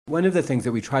one of the things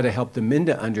that we try to help the men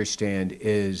to understand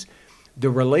is the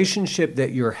relationship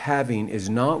that you're having is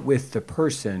not with the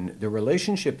person. The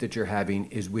relationship that you're having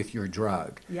is with your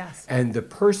drug. Yes. And the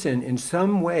person in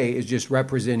some way is just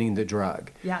representing the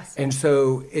drug. Yes. And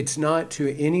so it's not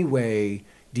to any way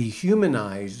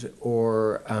dehumanize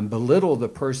or belittle the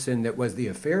person that was the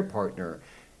affair partner.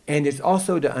 And it's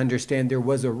also to understand there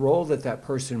was a role that that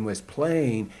person was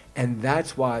playing, and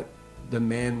that's what the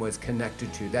man was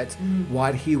connected to. That's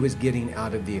what he was getting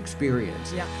out of the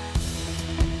experience. Yeah.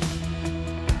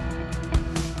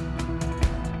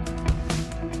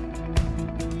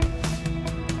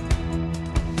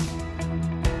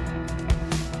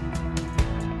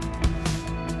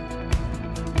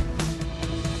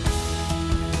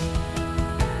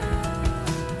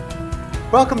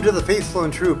 Welcome to the Faithful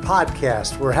and True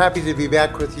podcast. We're happy to be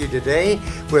back with you today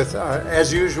with,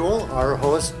 as usual, our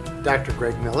host, Dr.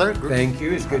 Greg Miller. Thank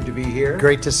you. It's good to be here.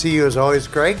 Great to see you as always,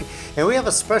 Greg. And we have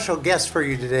a special guest for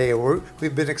you today.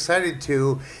 We've been excited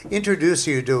to introduce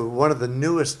you to one of the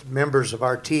newest members of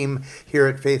our team here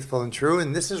at Faithful and True,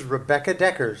 and this is Rebecca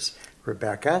Dekkers.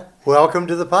 Rebecca, welcome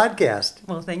to the podcast.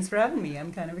 Well, thanks for having me.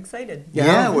 I'm kind of excited.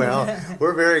 Yeah, well,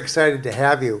 we're very excited to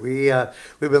have you.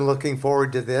 We've been looking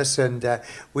forward to this, and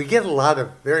we get a lot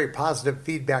of very positive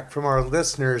feedback from our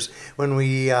listeners when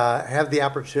we have the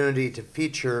opportunity to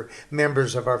feature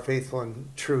members of our Faithful and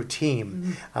True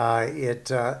team. It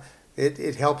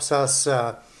helps us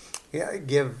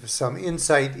give some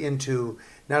insight into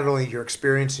not only your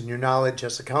experience and your knowledge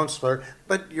as a counselor,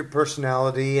 but your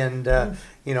personality and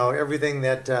everything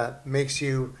that makes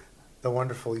you the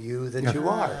wonderful you that you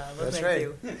are. Well, That's thank right.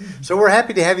 you. So we're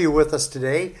happy to have you with us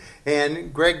today.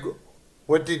 And Greg,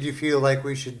 what did you feel like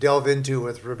we should delve into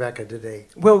with Rebecca today?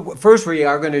 Well, first we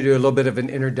are going to do a little bit of an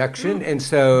introduction. And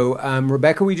so,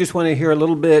 Rebecca, we just want to hear a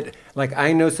little bit, like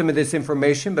I know some of this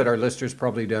information, but our listeners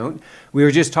probably don't. We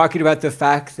were just talking about the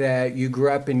fact that you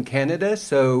grew up in Canada.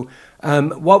 So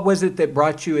what was it that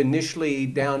brought you initially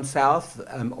down south,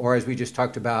 or as we just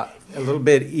talked about, a little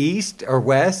bit east or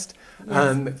west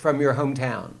from your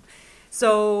hometown?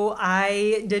 So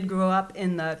I did grow up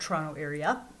in the Toronto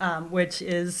area, which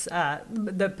is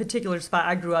the particular spot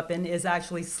I grew up in is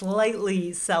actually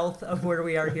slightly south of where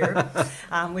we are here,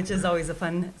 which is always a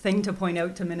fun thing to point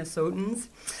out to Minnesotans.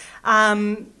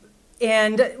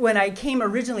 And when I came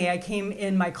originally, I came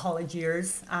in my college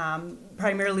years,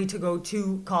 primarily to go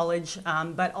to college,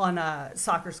 but on a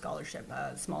soccer scholarship,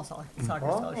 a small soccer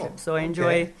scholarship. So I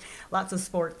enjoy lots of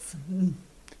sports.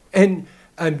 And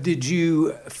did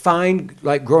you find,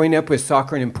 like, growing up with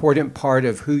soccer an important part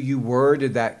of who you were?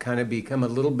 Did that kind of become a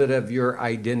little bit of your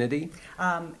identity?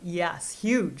 Yes,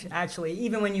 huge, actually.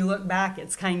 Even when you look back,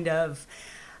 it's kind of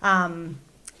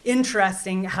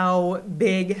interesting how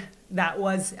big that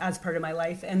was as part of my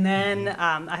life. And then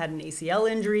I had an ACL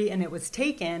injury and it was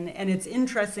taken, and it's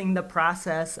interesting the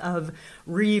process of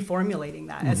reformulating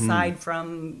that aside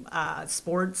from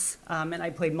sports. And I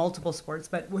played multiple sports,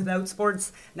 but without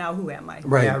sports, now who am I?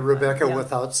 Right. Yeah, Rebecca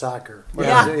without soccer.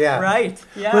 Right.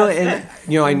 Yes. Well, and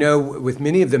I know with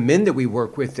many of the men that we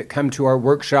work with that come to our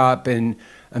workshop and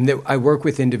that I work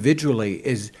with individually,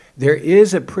 is there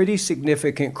is a pretty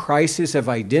significant crisis of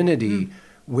identity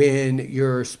when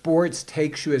your sports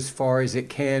takes you as far as it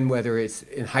can, whether it's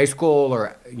in high school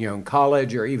or in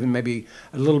college or even maybe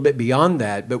a little bit beyond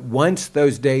that. But once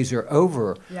those days are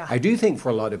over, I do think for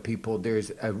a lot of people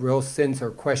there's a real sense or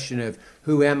question of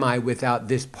who am I without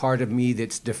this part of me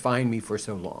that's defined me for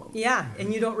so long. Yeah,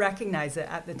 and you don't recognize it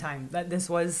at the time that this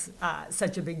was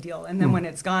such a big deal. And then when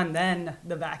it's gone, then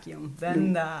the vacuum,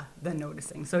 then the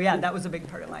noticing. So yeah, that was a big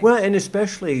part of life. Well, and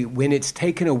especially when it's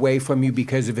taken away from you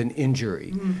because of an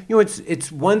injury.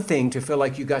 It's one thing to feel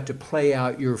like you got to play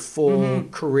out your full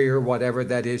career, whatever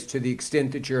that is, to the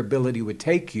extent that your ability would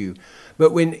take you.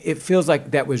 But when it feels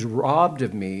like that was robbed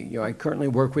of me, I currently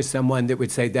work with someone that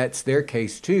would say that's their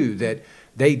case too, that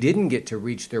they didn't get to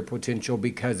reach their potential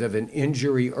because of an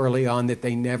injury early on that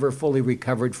they never fully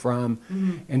recovered from.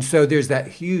 And so there's that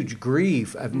huge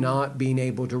grief of not being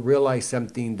able to realize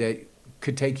something that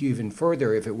could take you even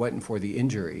further if it wasn't for the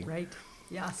injury. Right.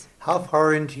 Yes. How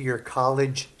far into your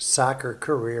college soccer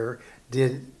career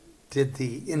did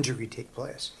the injury take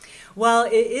place? Well,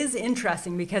 it is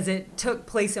interesting because it took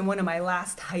place in one of my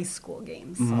last high school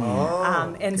games.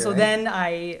 So then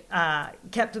I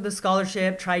kept to the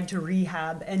scholarship, tried to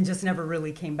rehab, and just never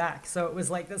really came back. So it was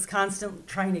like this constant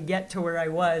trying to get to where I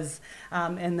was,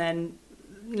 and then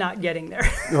not getting there.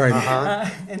 Right.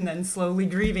 And then slowly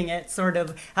grieving it, sort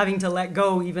of having to let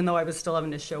go, even though I was still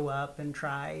having to show up and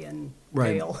try and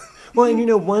fail. Well,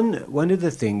 and one of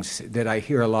the things that I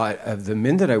hear a lot of the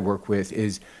men that I work with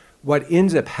is what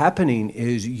ends up happening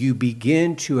is you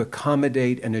begin to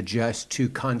accommodate and adjust to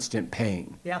constant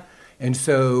pain. Yeah. And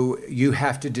so you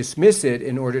have to dismiss it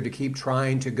in order to keep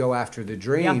trying to go after the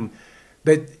dream. Yeah.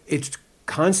 But it's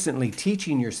constantly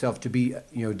teaching yourself to be,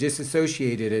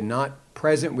 disassociated and not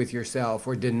present with yourself,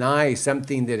 or deny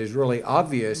something that is really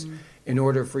obvious in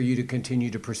order for you to continue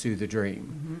to pursue the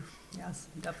dream. Yes,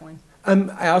 definitely.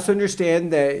 I also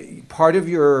understand that part of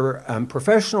your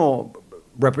professional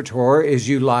repertoire is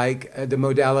you like the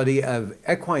modality of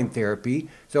equine therapy.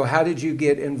 So how did you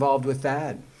get involved with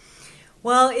that?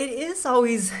 Well, it is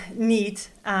always neat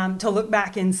to look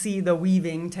back and see the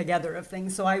weaving together of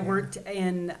things. So I worked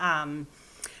in,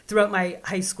 throughout my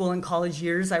high school and college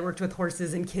years, I worked with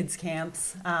horses in kids'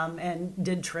 camps and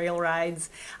did trail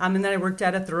rides. And then I worked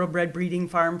at a thoroughbred breeding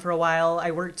farm for a while. I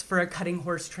worked for a cutting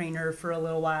horse trainer for a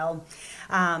little while.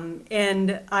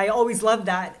 And I always loved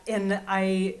that. And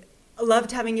I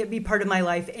loved having it be part of my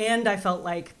life. And I felt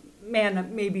like,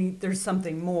 man, maybe there's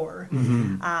something more.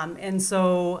 And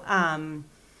so,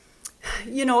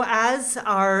 as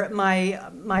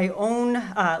my own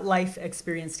life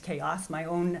experienced chaos, my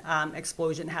own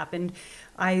explosion happened,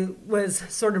 I was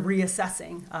sort of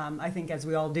reassessing, I think, as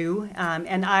we all do.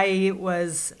 And I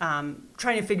was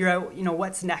trying to figure out,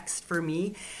 what's next for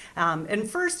me. And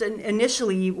first,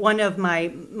 initially, one of my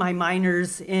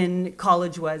minors in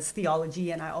college was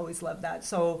theology, and I always loved that.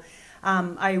 So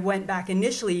I went back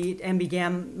initially and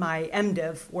began my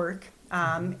MDiv work.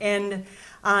 And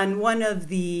on one of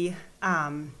the,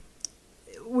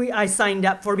 I signed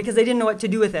up for, because I didn't know what to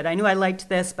do with it. I knew I liked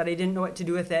this, but I didn't know what to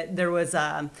do with it. There was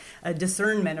a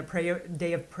discernment, a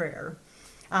day of prayer.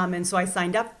 And so I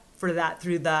signed up for that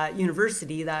through the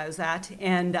university that I was at.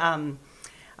 And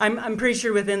I'm pretty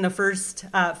sure within the first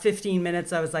 15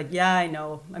 minutes, I was like, yeah, I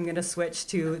know, I'm going to switch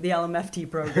to the LMFT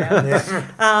program.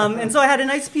 And so I had a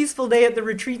nice peaceful day at the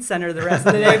retreat center the rest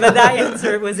of the day, but that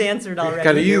answer was answered already.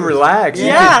 Kind of you relaxed.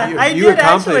 Yeah, I you did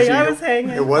accomplished. actually. I was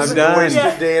hanging. It wasn't a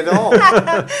wasted day at all.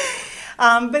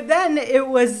 But then it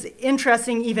was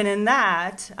interesting even in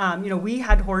that, we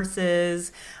had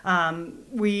horses.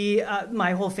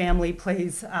 My whole family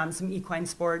plays some equine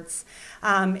sports.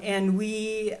 And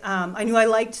I knew I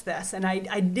liked this, and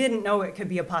I didn't know it could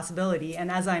be a possibility.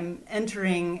 And as I'm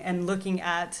entering and looking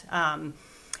at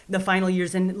the final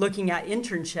years and looking at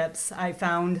internships, I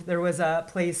found there was a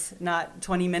place not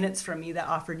 20 minutes from me that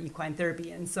offered equine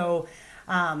therapy. And so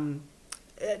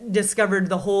discovered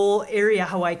the whole area,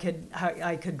 how I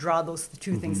could draw those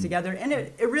two things together. And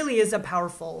it really is a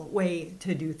powerful way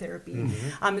to do therapy.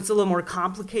 It's a little more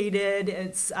complicated.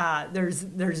 It's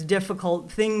there's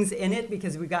difficult things in it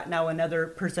because we got now another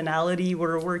personality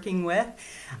we're working with.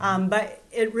 But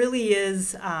it really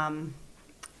is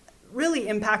really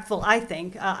impactful, I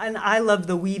think. And I love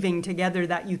the weaving together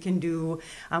that you can do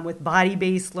with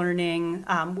body-based learning,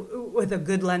 with a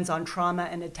good lens on trauma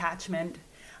and attachment,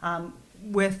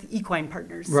 with equine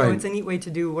partners. Right. So it's a neat way to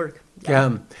do work.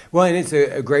 Well, and it's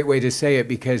a great way to say it,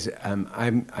 because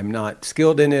I'm not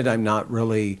skilled in it. I'm not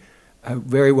really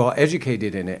very well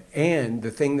educated in it. And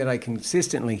the thing that I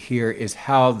consistently hear is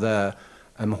how the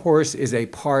horse is a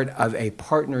part of a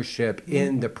partnership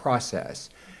in the process.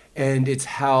 And it's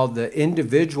how the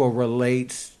individual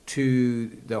relates to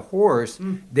the horse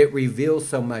that reveals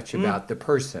so much about the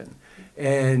person.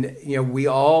 And, we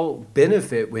all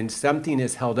benefit when something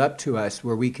is held up to us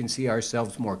where we can see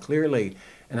ourselves more clearly.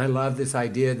 And I love this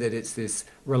idea that it's this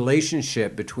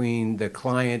relationship between the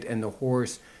client and the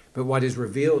horse, but what is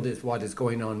revealed is what is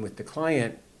going on with the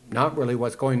client, not really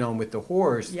what's going on with the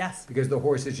horse. Yes. Because the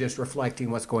horse is just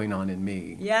reflecting what's going on in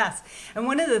me. Yes. And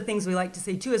one of the things we like to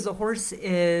say, too, is the horse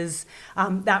is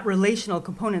that relational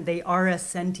component. They are a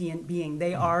sentient being.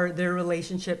 They are their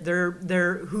relationship.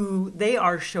 They're who they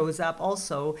are shows up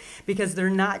also, because they're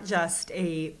not just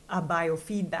a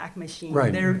biofeedback machine.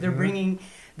 Right. They're bringing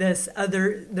this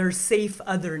their safe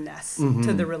otherness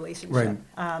to the relationship. Right.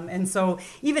 And so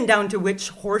even down to which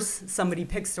horse somebody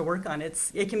picks to work on,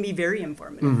 it can be very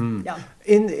informative. Yeah.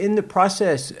 In the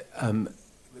process,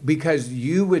 because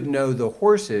you would know the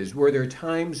horses, were there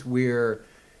times where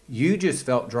you just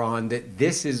felt drawn that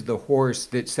this is the horse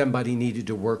that somebody needed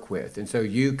to work with, and so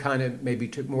you kind of maybe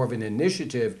took more of an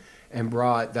initiative and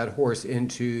brought that horse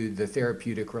into the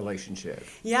therapeutic relationship?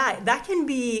 Yeah, that can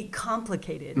be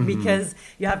complicated because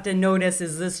you have to notice,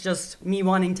 is this just me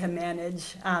wanting to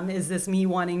manage? Is this me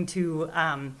wanting to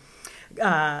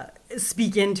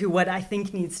speak into what I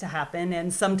think needs to happen?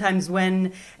 And sometimes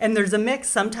and there's a mix,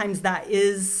 sometimes that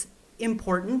is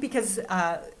important because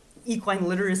equine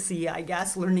literacy, I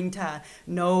guess, learning to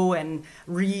know and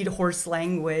read horse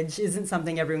language isn't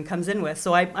something everyone comes in with.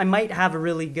 So I might have a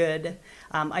really good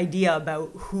idea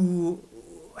about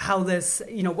how this,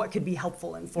 what could be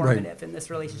helpful and formative in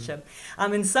this relationship.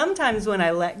 And sometimes when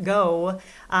I let go,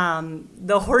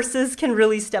 the horses can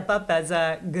really step up as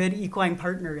a good equine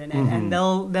partner in it, and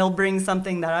they'll bring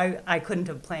something that I couldn't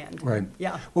have planned. Right.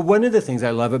 Yeah. Well, one of the things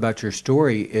I love about your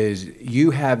story is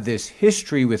you have this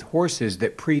history with horses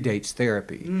that predates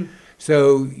therapy.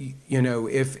 So,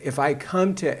 if I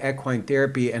come to equine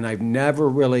therapy and I've never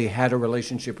really had a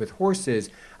relationship with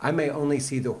horses, I may only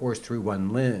see the horse through one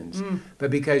lens. But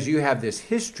because you have this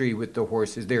history with the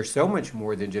horses, they're so much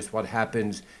more than just what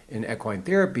happens in equine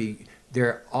therapy.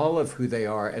 They're all of who they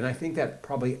are. And I think that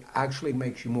probably actually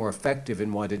makes you more effective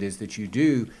in what it is that you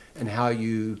do and how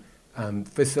you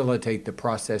facilitate the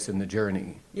process and the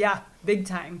journey. Yeah, big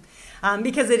time.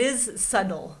 Because it is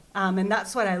subtle. And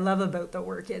that's what I love about the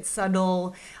work. It's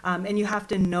subtle, and you have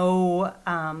to know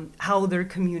how they're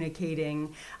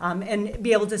communicating, and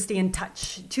be able to stay in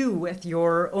touch, too, with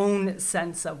your own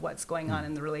sense of what's going on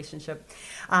in the relationship.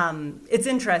 It's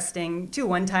interesting, too.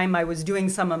 One time I was doing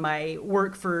some of my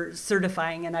work for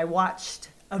certifying, and I watched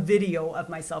a video of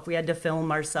myself. We had to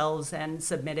film ourselves and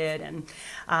submit it, and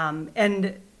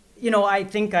I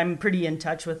think I'm pretty in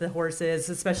touch with the horses,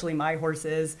 especially my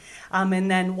horses. And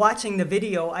then watching the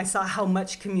video, I saw how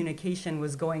much communication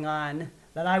was going on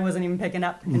that I wasn't even picking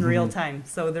up in real time.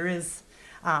 So there's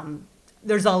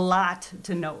a lot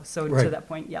to know. So to that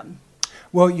point, yeah.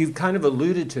 Well, you've kind of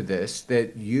alluded to this,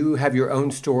 that you have your own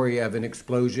story of an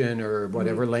explosion or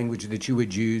whatever language that you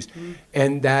would use.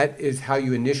 And that is how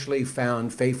you initially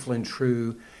found Faithful and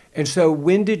True. And so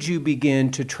when did you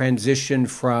begin to transition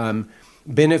from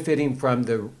benefiting from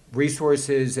the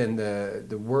resources and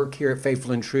the work here at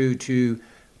Faithful and True to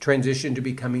transition to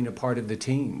becoming a part of the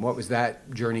team? What was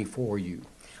that journey for you?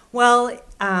 Well,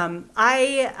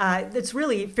 it's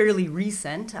really fairly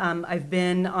recent. I've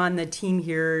been on the team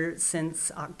here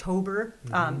since October,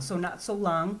 so not so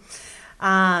long.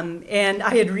 And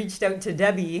I had reached out to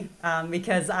Debbie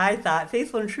because I thought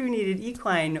Faithful and True needed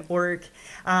equine work.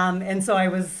 And so I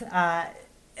was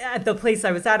at the place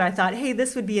I was at, I thought, hey,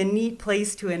 this would be a neat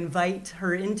place to invite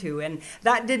her into. And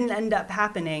that didn't end up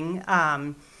happening.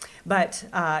 But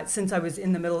since I was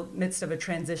in the midst of a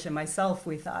transition myself,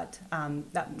 we thought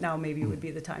that now maybe would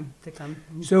be the time to come.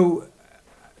 So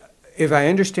if I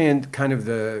understand kind of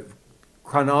the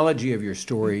chronology of your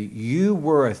story, you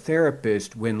were a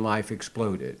therapist when life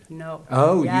exploded. No.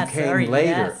 Oh, yes, you came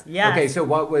later. Yes. Okay, so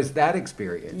what was that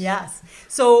experience? Yes.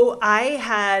 So I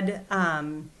had...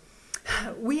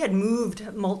 we had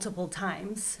moved multiple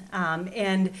times,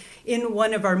 and in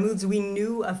one of our moves, we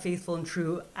knew of Faithful and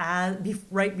True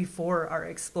right before our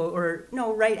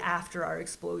right after our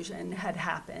explosion had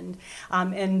happened,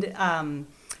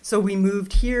 so we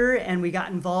moved here and we got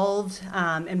involved,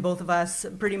 and both of us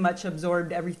pretty much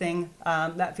absorbed everything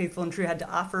that Faithful and True had to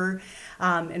offer,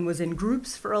 and was in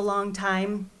groups for a long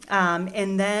time,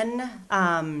 and then.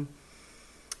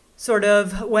 Sort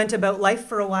of went about life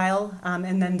for a while,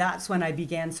 and then that's when I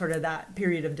began sort of that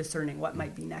period of discerning what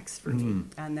might be next for me,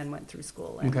 and then went through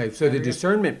school. Okay, so the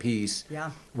discernment piece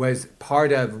was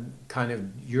part of kind of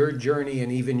your journey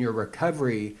and even your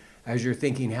recovery as you're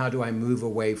thinking, how do I move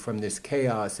away from this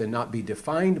chaos and not be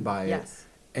defined by it,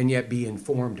 and yet be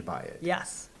informed by it?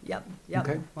 Yes, yep,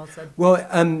 okay. Well said.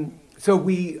 Well, so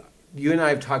you and I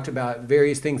have talked about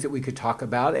various things that we could talk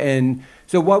about. And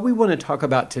so what we want to talk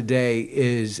about today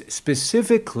is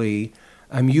specifically,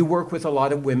 you work with a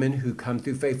lot of women who come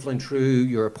through Faithful and True.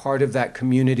 You're a part of that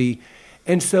community.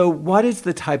 And so what is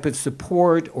the type of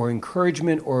support or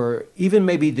encouragement or even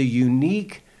maybe the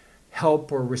unique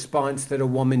help or response that a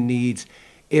woman needs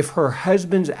if her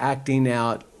husband's acting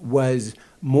out was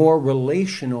more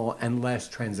relational and less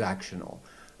transactional?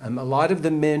 A lot of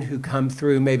the men who come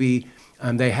through maybe...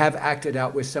 they have acted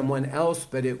out with someone else,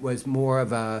 but it was more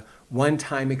of a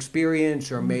one-time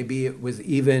experience, or maybe it was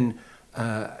even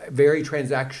very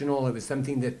transactional. It was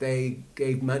something that they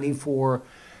gave money for.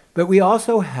 But we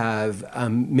also have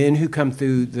men who come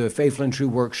through the Faithful and True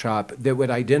workshop that would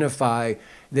identify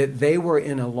that they were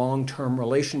in a long-term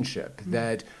relationship,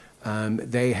 that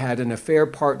they had an affair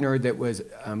partner that was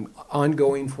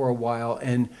ongoing for a while.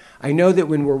 And I know that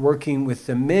when we're working with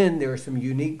the men, there are some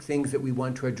unique things that we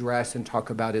want to address and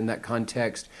talk about in that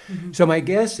context. So my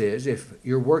guess is if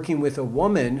you're working with a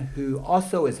woman who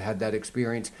also has had that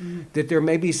experience, that there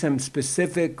may be some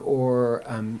specific or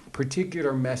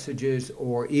particular messages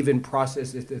or even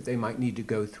processes that they might need to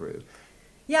go through.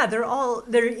 Yeah,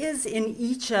 there is in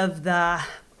each of the...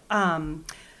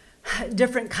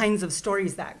 different kinds of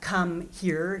stories that come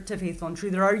here to Faithful and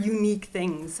True. There are unique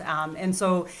things. And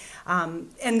so,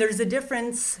 and there's a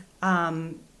difference,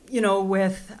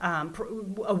 with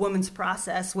a woman's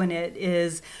process when it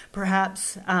is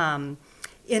perhaps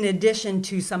in addition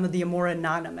to some of the more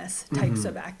anonymous types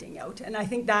of acting out. And I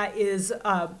think that is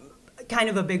kind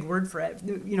of a big word for it,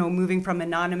 moving from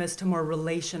anonymous to more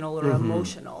relational or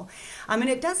emotional. And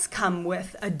it does come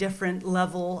with a different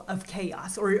level of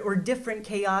chaos or different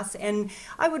chaos. And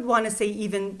I would want to say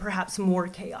even perhaps more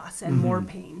chaos and more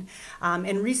pain.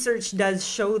 And research does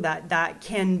show that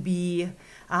can be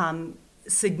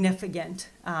significant,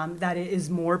 that it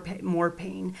is more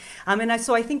pain.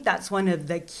 So I think that's one of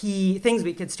the key things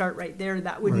we could start right there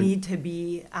that would need to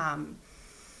be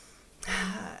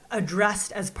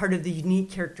addressed as part of the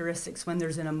unique characteristics when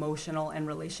there's an emotional and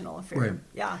relational affair. Right.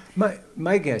 Yeah.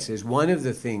 My guess is one of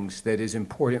the things that is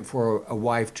important for a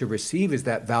wife to receive is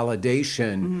that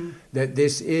validation that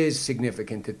this is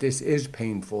significant, that this is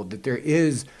painful, that there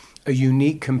is a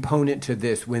unique component to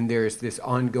this when there's this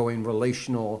ongoing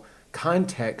relational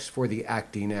context for the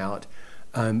acting out.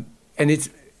 And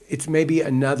it's maybe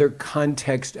another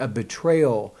context of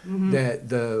betrayal that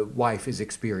the wife is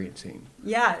experiencing.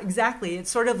 Yeah, exactly.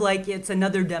 It's sort of like it's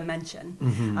another dimension,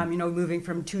 moving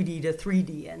from 2D to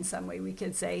 3D in some way, we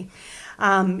could say.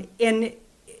 And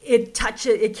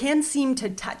it can seem to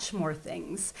touch more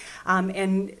things.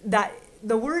 And that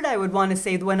the word I would want to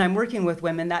say when I'm working with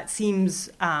women that seems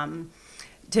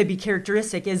to be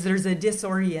characteristic is there's a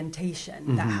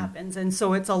disorientation that happens. And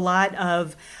so it's a lot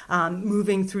of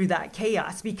moving through that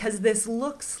chaos because this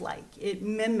looks like it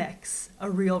mimics a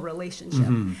real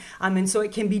relationship. And so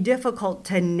it can be difficult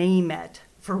to name it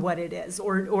for what it is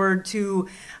or to,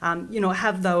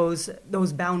 have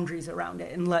those boundaries around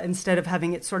it and instead of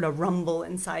having it sort of rumble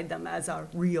inside them as a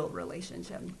real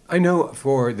relationship. I know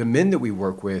for the men that we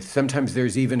work with, sometimes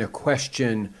there's even a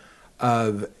question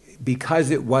of, because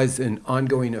it was an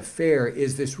ongoing affair,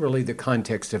 is this really the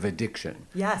context of addiction?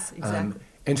 Yes, exactly.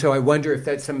 And so I wonder if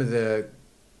that's some of the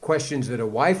questions that a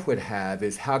wife would have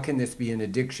is, how can this be an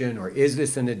addiction, or is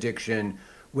this an addiction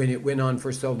when it went on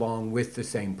for so long with the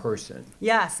same person?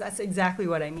 Yes, that's exactly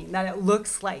what I mean, that it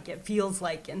looks like, it feels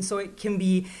like. And so it can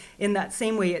be, in that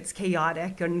same way, it's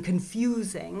chaotic and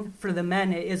confusing for the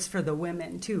men, it is for the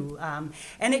women too.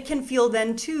 And it can feel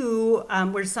then too,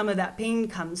 where some of that pain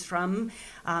comes from,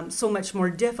 so much more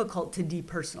difficult to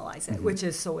depersonalize it, which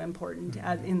is so important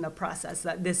in the process,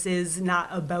 that this is not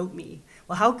about me.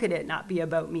 Well, how could it not be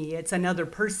about me? It's another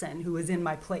person who is in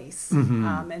my place.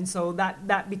 And so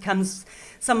that becomes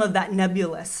some of that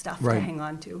nebulous stuff to hang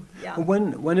on to. Yeah.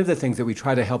 One of the things that we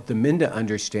try to help the men to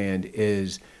understand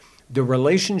is the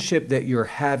relationship that you're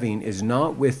having is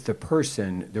not with the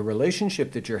person. The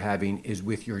relationship that you're having is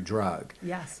with your drug.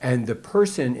 Yes. And the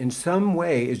person in some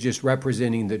way is just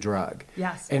representing the drug.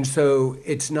 Yes. And so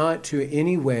it's not to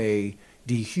any way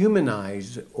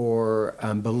dehumanize or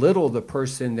belittle the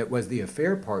person that was the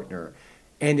affair partner.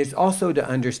 And it's also to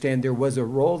understand there was a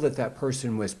role that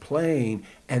person was playing,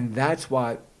 and that's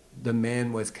what the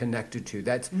man was connected to.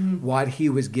 That's what he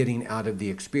was getting out of the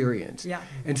experience. Yeah.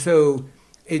 And so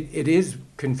it is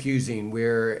confusing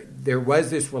where there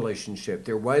was this relationship,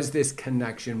 there was this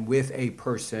connection with a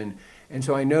person. And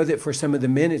so I know that for some of the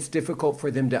men, it's difficult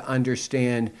for them to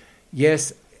understand,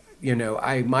 yes,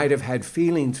 I might have had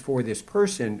feelings for this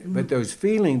person, but those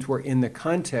feelings were in the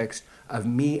context of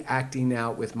me acting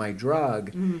out with my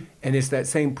drug. And it's that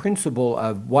same principle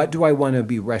of, what do I want to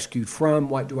be rescued from?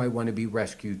 What do I want to be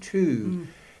rescued to?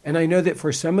 And I know that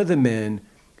for some of the men,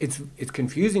 it's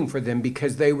confusing for them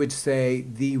because they would say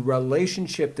the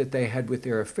relationship that they had with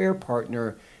their affair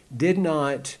partner did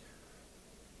not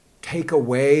take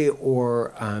away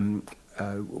or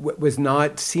was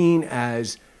not seen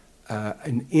as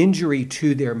an injury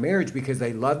to their marriage because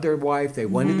they loved their wife, they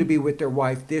wanted to be with their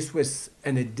wife. This was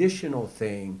an additional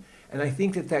thing. And I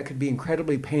think that could be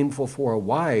incredibly painful for a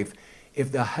wife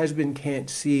if the husband can't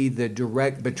see the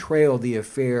direct betrayal the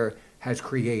affair has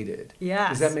created. Yes.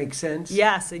 Does that make sense?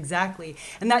 Yes, exactly.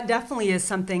 And that definitely is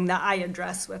something that I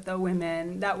address with the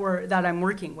women that I'm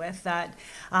working with, that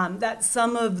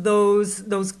some of those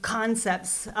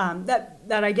concepts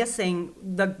that I guess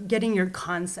getting your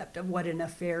concept of what an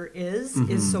affair is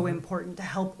so important to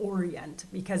help orient,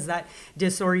 because that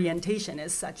disorientation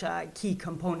is such a key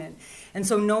component. And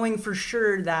so knowing for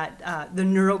sure that the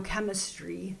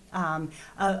neurochemistry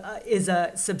is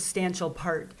a substantial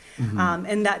part,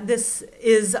 and that this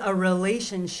is a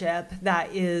relationship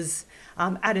that is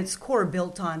at its core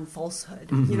built on falsehood.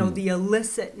 The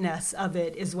illicitness of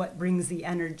it is what brings the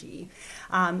energy.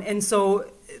 And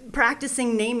so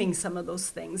practicing naming some of those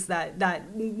things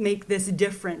that make this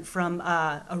different from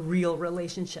a real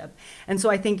relationship. And so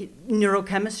I think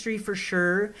neurochemistry for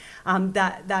sure,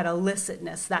 that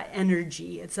illicitness, that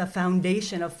energy, it's a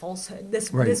foundation of falsehood.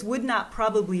 This would not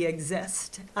probably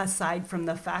exist aside from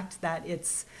the fact that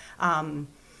it's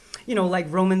like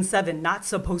Romans 7, not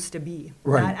supposed to be.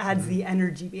 Right. That adds the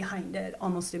energy behind it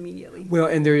almost immediately. Well,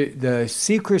 and the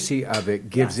secrecy of it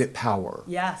gives it power.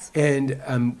 Yes.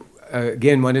 And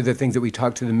again, one of the things that we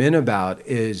talk to the men about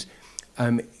is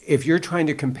if you're trying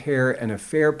to compare an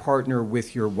affair partner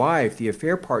with your wife, the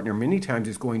affair partner many times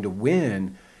is going to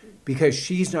win because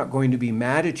she's not going to be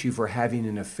mad at you for having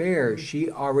an affair. She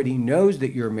already knows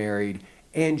that you're married,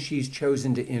 and she's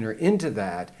chosen to enter into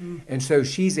that. And so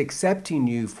she's accepting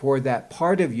you for that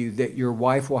part of you that your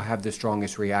wife will have the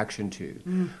strongest reaction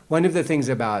to. One of the things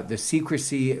about the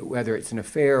secrecy, whether it's an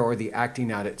affair or the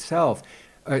acting out itself,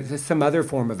 some other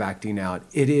form of acting out,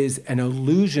 it is an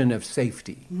illusion of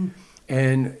safety.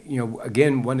 And,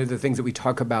 again, one of the things that we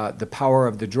talk about, the power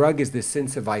of the drug is this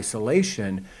sense of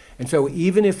isolation. And so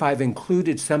even if I've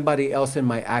included somebody else in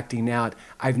my acting out,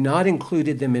 I've not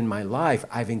included them in my life,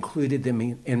 I've included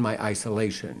them in my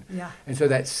isolation. Yeah. And so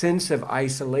that sense of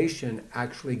isolation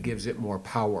actually gives it more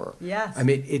power. Yes. I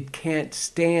mean, it can't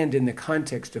stand in the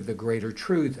context of the greater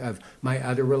truth of my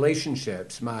other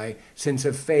relationships, my sense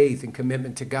of faith and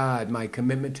commitment to God, my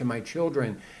commitment to my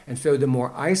children. And so the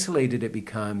more isolated it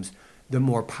becomes, the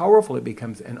more powerful it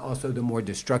becomes, and also the more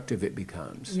destructive it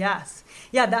becomes. Yes.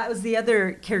 Yeah, that was the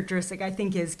other characteristic I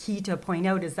think is key to point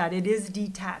out, is that it is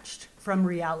detached from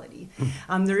reality.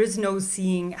 There is no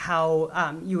seeing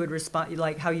how you would respond,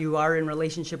 like how you are in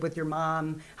relationship with your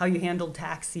mom, how you handled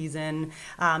tax season,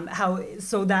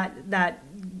 so that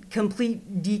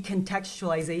complete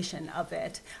decontextualization of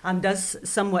it does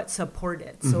somewhat support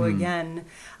it. So again,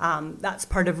 that's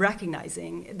part of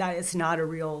recognizing that it's not a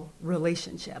real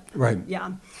relationship. Right.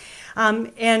 Yeah.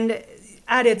 And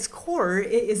at its core,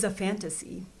 it is a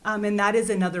fantasy. And that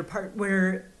is another part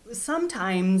where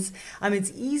sometimes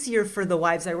it's easier for the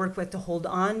wives I work with to hold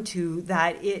on to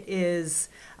that it is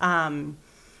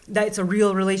that it's a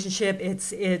real relationship.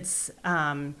 It's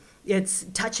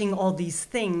touching all these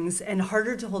things, and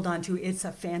harder to hold on to. It's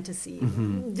a fantasy,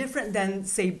 different than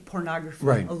say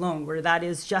pornography alone, where that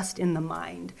is just in the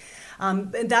mind.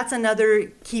 That's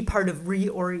another key part of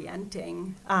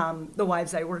reorienting the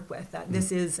wives I work with. That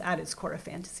this is at its core a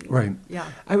fantasy. Right. Yeah.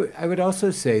 I would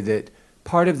also say that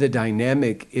part of the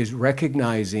dynamic is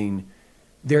recognizing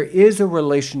there is a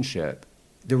relationship.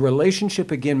 The relationship,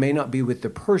 again, may not be with the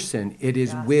person. It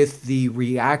is with the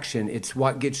reaction. It's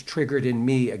what gets triggered in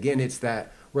me. Again, it's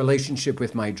that relationship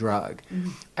with my drug.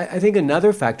 I think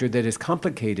another factor that is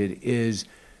complicated is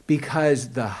because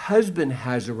the husband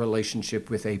has a relationship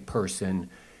with a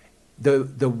person,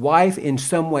 the wife in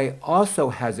some way also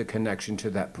has a connection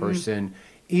to that person,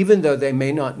 even though they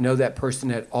may not know that person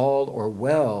at all or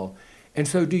well. And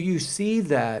so do you see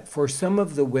that for some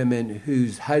of the women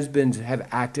whose husbands have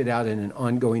acted out in an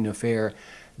ongoing affair,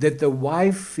 that the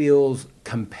wife feels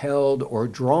compelled or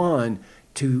drawn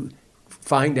to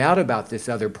find out about this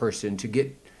other person, to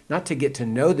get, not to get to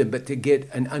know them, but to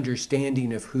get an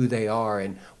understanding of who they are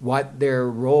and what their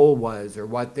role was or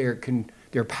what their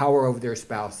power over their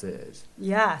spouse is?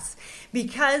 Yes,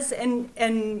 because,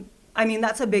 and I mean,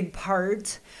 that's a big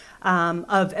part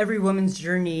of every woman's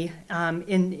journey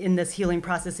in this healing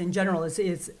process in general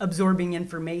is absorbing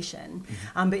information.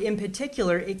 But in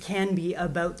particular, it can be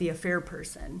about the affair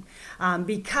person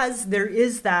because there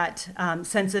is that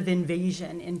sense of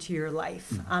invasion into your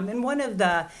life. And one of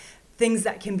the things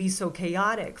that can be so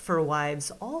chaotic for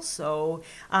wives also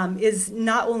is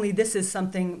not only this is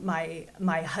something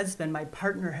my husband, my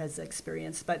partner has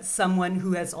experienced, but someone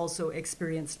who has also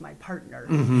experienced my partner.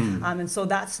 And so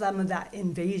that's some of that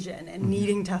invasion and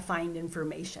needing to find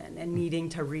information and needing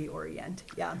to reorient.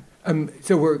 Yeah.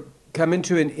 So we're coming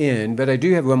to an end, but I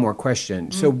do have one more question.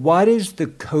 So what is the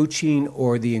coaching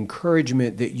or the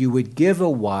encouragement that you would give a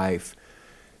wife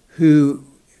who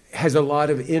has a lot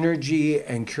of energy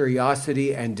and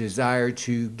curiosity and desire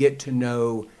to get to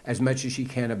know as much as she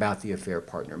can about the affair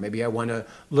partner? Maybe I want to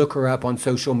look her up on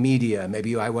social media.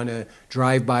 Maybe I want to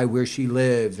drive by where she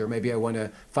lives, or maybe I want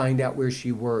to find out where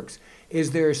she works.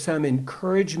 Is there some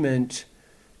encouragement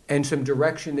and some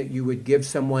direction that you would give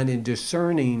someone in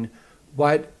discerning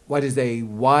what is a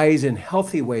wise and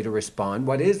healthy way to respond?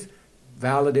 What is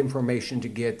valid information to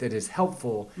get that is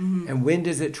helpful? And when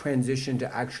does it transition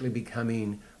to actually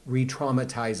becoming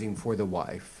re-traumatizing for the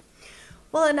wife?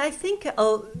 Well, and I think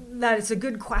that it's a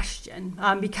good question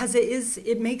because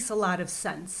it makes a lot of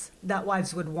sense that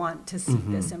wives would want to seek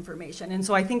this information. And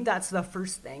so I think that's the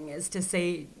first thing, is to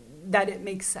say that it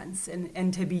makes sense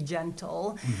and to be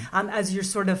gentle as you're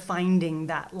sort of finding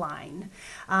that line.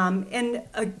 And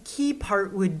a key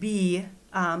part would be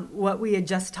what we had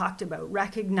just talked about,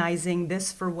 recognizing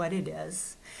this for what it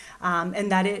is.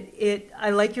 And that I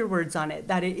like your words on it,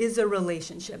 that it is a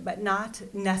relationship, but not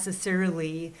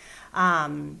necessarily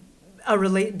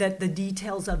that the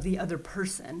details of the other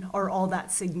person are all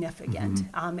that significant.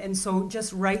 And so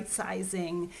just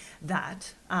right-sizing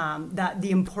that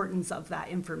the importance of that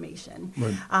information.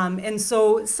 Right. And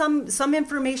so some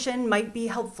information might be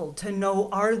helpful to know,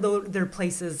 are there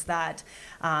places that,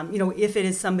 if it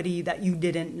is somebody that you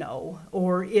didn't know,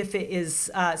 or if it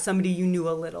is somebody you knew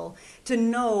a little, to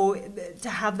know, to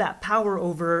have that power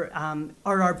over,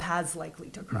 are our paths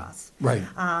likely to cross? Right.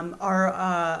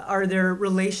 Are there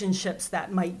relationships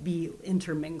that might be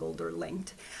intermingled or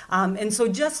linked? And so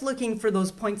just looking for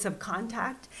those points of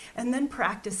contact and then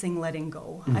practicing letting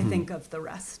go, I think, of the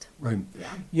rest. Right.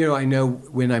 Yeah. I know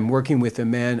when I'm working with a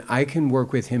man, I can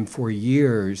work with him for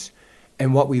years,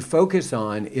 and what we focus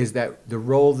on is that the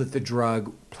role that the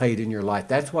drug played in your life.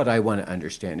 That's what I want to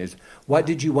understand, is what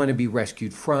did you want to be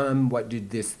rescued from? What did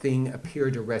this thing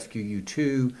appear to rescue you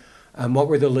to? What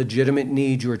were the legitimate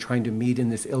needs you were trying to meet in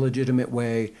this illegitimate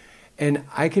way? And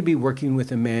I could be working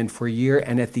with a man for a year,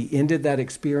 and at the end of that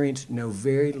experience, know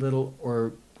very little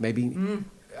or maybe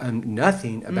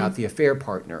nothing about the affair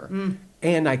partner.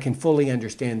 And I can fully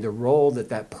understand the role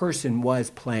that person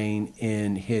was playing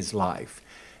in his life.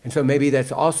 And so maybe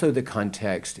that's also the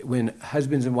context when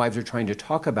husbands and wives are trying to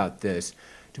talk about this,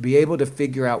 to be able to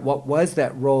figure out what was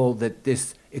that role that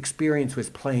this experience was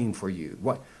playing for you.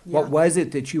 What was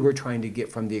it that you were trying to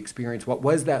get from the experience? What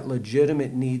was that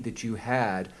legitimate need that you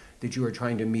had that you were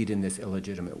trying to meet in this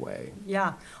illegitimate way?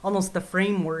 Yeah, almost the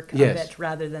framework Yes. of it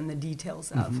rather than the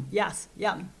details of. Yes,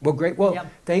 yeah. Well, great. Well, Yeah.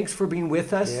 thanks for being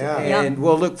with us, Yeah. and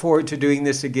we'll look forward to doing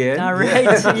this again. All right,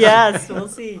 yes, we'll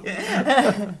see.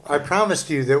 I promised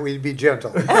you that we'd be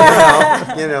gentle.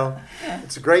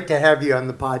 It's great to have you on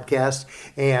the podcast,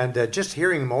 and just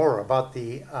hearing more about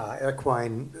the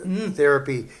equine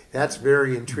therapy, that's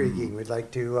very intriguing. We'd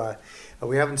like to,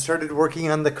 we haven't started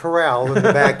working on the corral in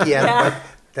the back yet,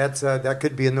 but that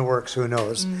could be in the works, who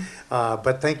knows.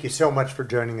 But thank you so much for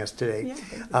joining us today.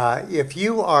 If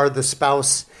you are the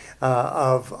spouse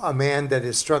of a man that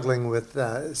is struggling with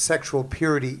sexual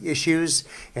purity issues,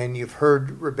 and you've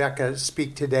heard Rebecca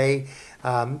speak today,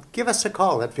 give us a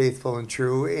call at Faithful and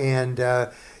True, and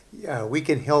we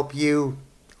can help you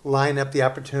line up the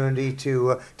opportunity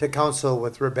to counsel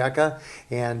with Rebecca,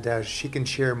 and she can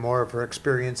share more of her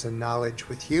experience and knowledge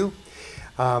with you.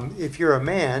 If you're a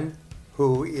man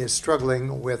who is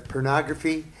struggling with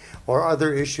pornography or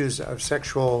other issues of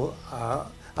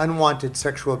unwanted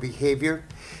sexual behavior,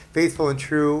 Faithful and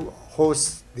True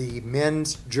hosts the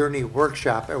Men's Journey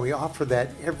Workshop, and we offer that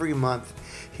every month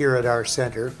here at our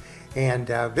center. And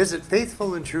visit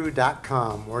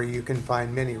faithfulandtrue.com, where you can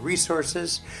find many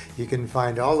resources. You can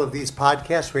find all of these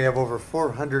podcasts. We have over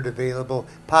 400 available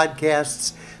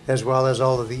podcasts, as well as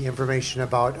all of the information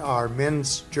about our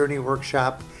Men's Journey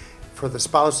Workshop for the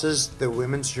spouses, the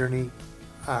Women's Journey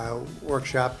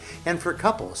Workshop, and for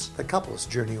couples, the Couples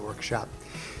Journey Workshop.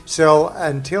 So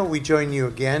until we join you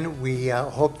again, we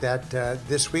hope that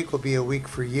this week will be a week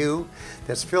for you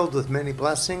that's filled with many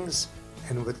blessings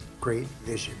and with great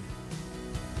vision.